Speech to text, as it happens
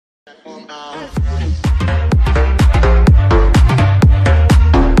So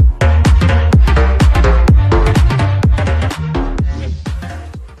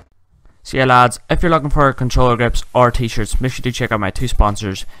yeah lads, if you're looking for controller grips or t-shirts, make sure to check out my two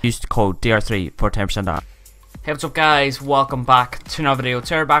sponsors. Use the code DR3 for 10% off. Hey, what's up guys, welcome back to another video.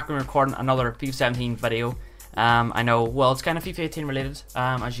 Today we're back and recording another FIFA 17 video. I know, well, it's kind of FIFA 18 related,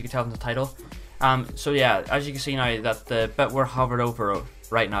 as you can tell from the title. So yeah, as you can see now that the bit we're hovered over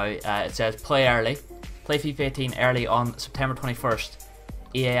right now, it says play early. Play FIFA 18 early on September 21st,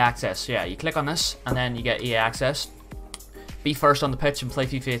 EA Access. So yeah, you click on this and then you get EA Access. Be first on the pitch and play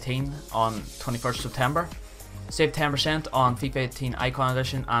FIFA 18 on 21st September. Save 10% on FIFA 18 Icon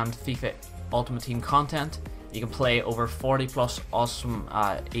Edition and FIFA Ultimate Team content. You can play over 40 plus awesome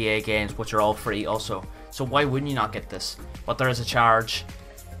EA games, which are all free also. So why wouldn't you not get this? But there is a charge.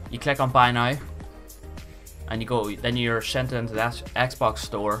 You click on buy now and you go, then you're sent into that Xbox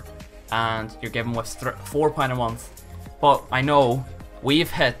store and you're given with £4 a month. But I know we've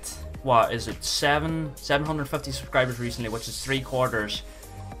hit, what is it, 750 subscribers recently, which is 3/4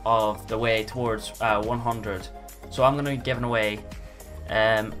 of the way towards 100. So I'm going to be giving away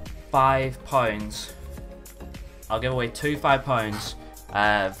 £5. I'll give away two £5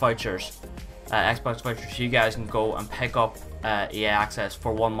 vouchers, Xbox vouchers, so you guys can go and pick up EA Access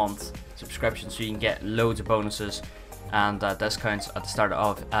for 1 month subscription, so you can get loads of bonuses and discounts at the start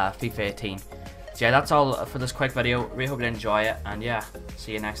of FIFA 18. So yeah, that's all for this quick video. Really hope you enjoy it, and yeah,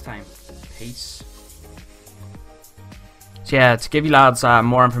 see you next time. Peace. So yeah, to give you lads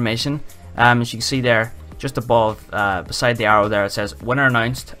more information, as you can see there, just above, beside the arrow there, it says winner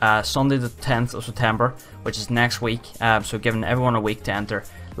announced Sunday the 10th of September, which is next week. So giving everyone a week to enter.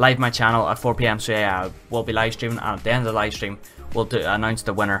 Live my channel at 4 PM. So yeah, we'll be live streaming, and at the end of the live stream, we'll announce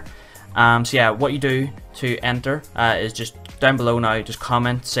the winner. So yeah, what you do to enter is just down below now, just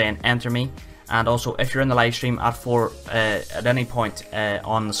comment saying enter me. And also, if you're in the live stream at any point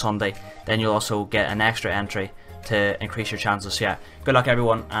on the Sunday, then you'll also get an extra entry to increase your chances. So yeah, good luck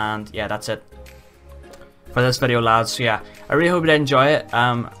everyone, and yeah, that's it for this video lads. So yeah, I really hope you enjoy it.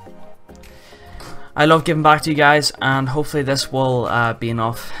 I love giving back to you guys, and hopefully this will be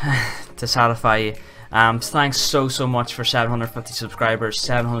enough to satisfy you. Thanks so much for 750 subscribers,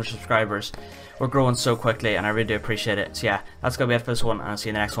 700 subscribers. We're growing so quickly and I really do appreciate it. So yeah, that's gonna be it for this one, and I'll see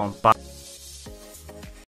you in the next one. Bye.